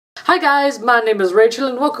Hi guys, my name is Rachel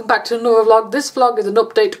and welcome back to another vlog. This vlog is an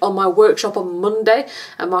update on my workshop on Monday,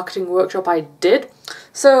 a marketing workshop I did.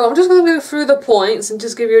 So I'm just going to go through the points and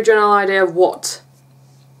just give you a general idea of what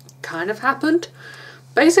kind of happened.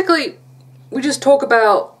 Basically, we just talk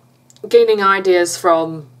about gaining ideas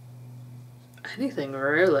from anything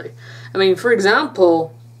really. I mean, for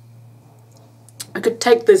example, I could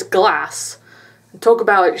take this glass and talk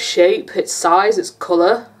about its shape, its size, its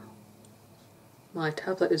colour. My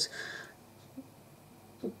tablet is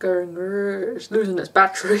it's losing its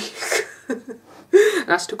battery. And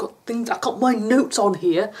I still got things, I got my notes on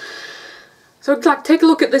here. So like, take a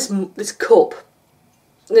look at this cup.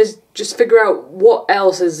 Just figure out what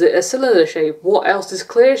else is it a cylinder shape, what else is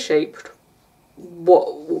clear shaped,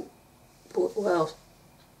 what else?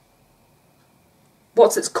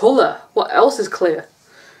 What's its colour? What else is clear?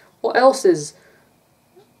 What else is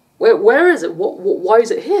where is it? Why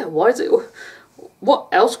is it here? Why is it? What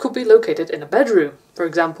else could be located in a bedroom, for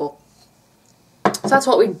example? So that's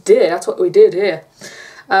what we did. That's what we did here.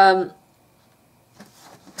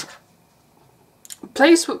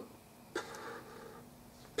 Place.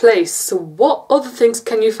 So what other things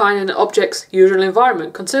can you find in an object's usual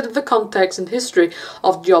environment? Consider the context and history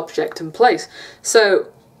of the object and place.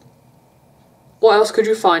 So what else could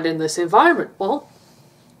you find in this environment? Well,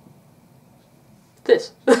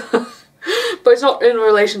 this. But it's not in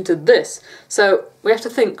relation to this. So we have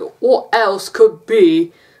to think, what else could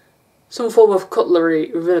be some form of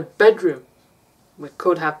cutlery within a bedroom? We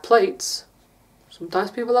could have plates.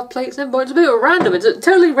 Sometimes people have plates in, but it's a bit random. It's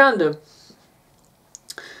totally random.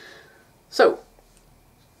 So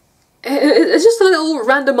it's just a little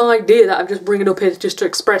random idea that I'm just bringing up here just to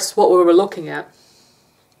express what we were looking at.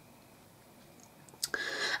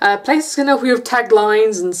 Places can help you with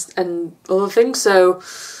taglines and other things. So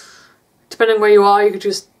depending where you are, you could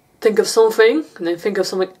just think of something and then think of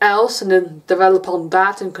something else and then develop on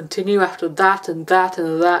that and continue after that and that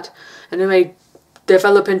and that, and it may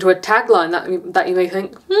develop into a tagline that you may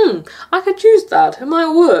think, I could use that, it might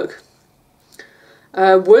work.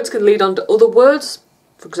 Words can lead on to other words,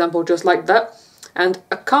 for example, just like that. And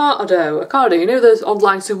Ocado, you know those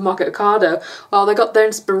online supermarket Ocado? Well, they got their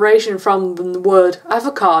inspiration from the word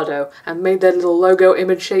avocado and made their little logo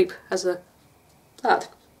image shape as that.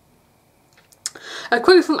 A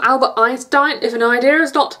quote from Albert Einstein: if an idea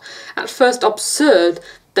is not at first absurd,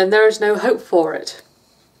 then there is no hope for it.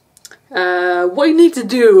 What you need to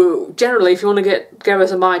do, generally, if you want to gather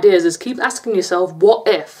some ideas, is keep asking yourself, what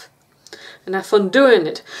if? And have fun doing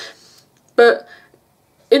it. But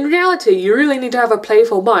in reality, you really need to have a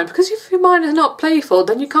playful mind, because if your mind is not playful,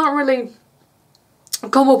 then you can't really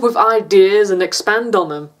come up with ideas and expand on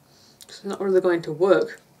them. It's not really going to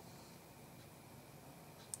work.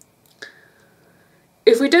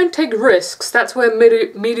 If we don't take risks, that's where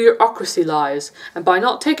mediocrity lies, and by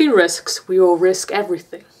not taking risks, we will risk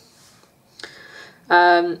everything.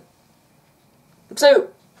 So,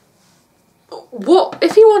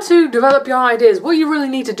 if you want to develop your ideas, what you really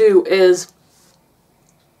need to do is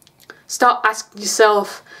start asking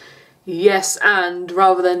yourself yes and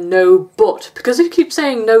rather than no but, because if you keep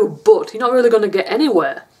saying no but, you're not really going to get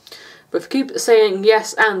anywhere. But if you keep saying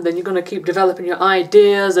yes and, then you're going to keep developing your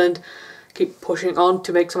ideas and keep pushing on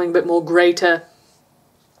to make something a bit more greater.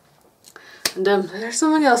 And there's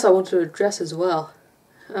something else I want to address as well.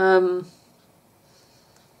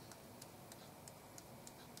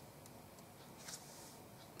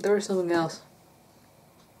 There is something else.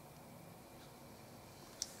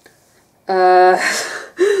 There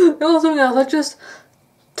was something else, I just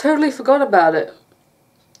totally forgot about it.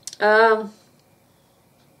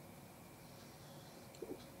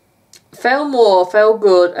 Fail more, fail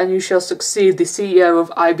good, and you shall succeed, the CEO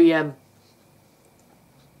of IBM.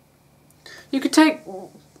 You could take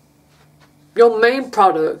your main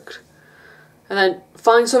product and then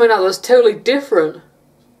find something that's totally different.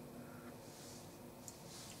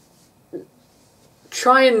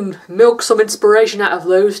 Try and milk some inspiration out of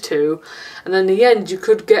those two, and then in the end you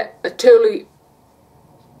could get a totally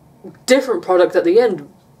different product at the end,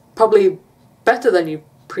 probably better than you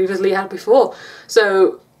previously had before.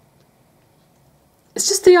 So it's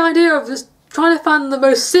just the idea of just trying to find the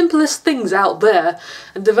most simplest things out there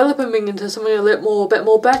and developing them into something a bit more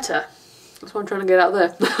better. That's what I'm trying to get out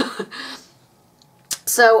there.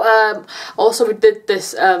 So also we did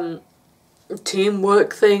this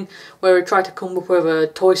teamwork thing where we tried to come up with a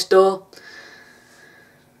toy store.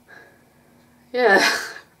 Yeah,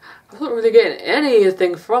 I wasn't really getting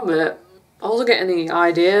anything from it. I wasn't getting any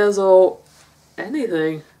ideas or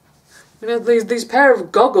anything. You know, these pair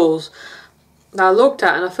of goggles that I looked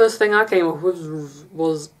at, and the first thing I came up with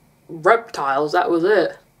was reptiles. That was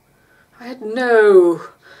it. I had no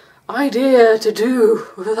idea to do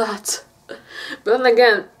with that. But then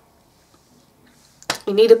again,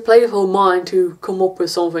 you need a playful mind to come up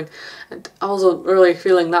with something, and I wasn't really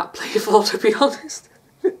feeling that playful, to be honest.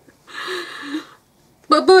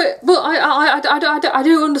 but I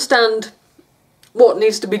do understand what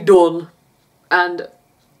needs to be done, and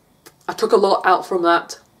I took a lot out from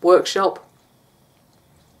that workshop.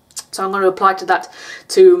 So I'm going to apply that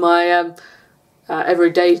to my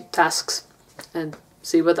everyday tasks and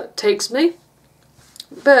see where that takes me.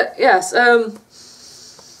 But yes, I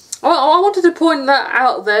wanted to point that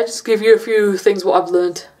out there, just give you a few things what I've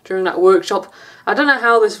learned during that workshop. I don't know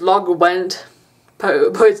how this vlog went,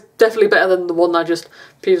 but it's definitely better than the one I just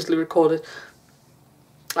previously recorded.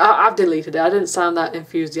 I've deleted it, I didn't sound that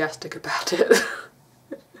enthusiastic about it.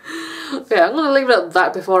 Yeah, I'm going to leave it at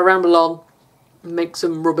that before I ramble on and make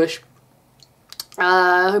some rubbish.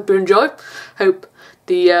 I hope you enjoy. Hope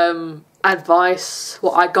the advice,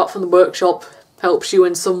 what I got from the workshop, helps you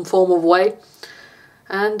in some form of way.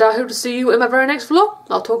 And I hope to see you in my very next vlog.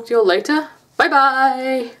 I'll talk to you all later. Bye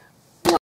bye!